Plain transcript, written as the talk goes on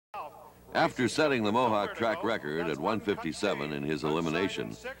After setting the Mohawk track record at 157 in his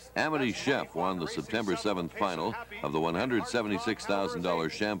elimination, AMITY Chef won the September 7th final of the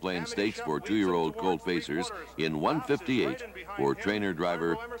 $176,000 Champlain Stakes for 2-year-old colt pacers in 158 for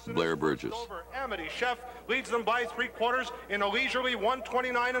trainer-driver Blair Burgess. AMITY Chef leads them by 3/4 in a leisurely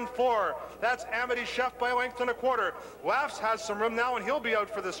 129 4. That's AMITY Chef by a length and a quarter. Laughs has some room now, and he'll be out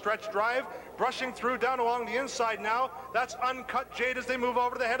for the stretch drive. Brushing through down along the inside now. That's Uncut Jade as they move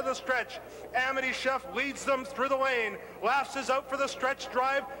over to the head of the stretch. AMITY Chef leads them through the lane. Laughs is out for the stretch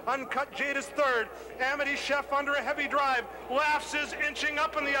drive. Uncut Jade is third. AMITY Chef under a heavy drive. Laughs is inching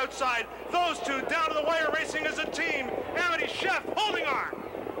up on the outside. Those two down to the wire racing as a team. AMITY Chef holding on.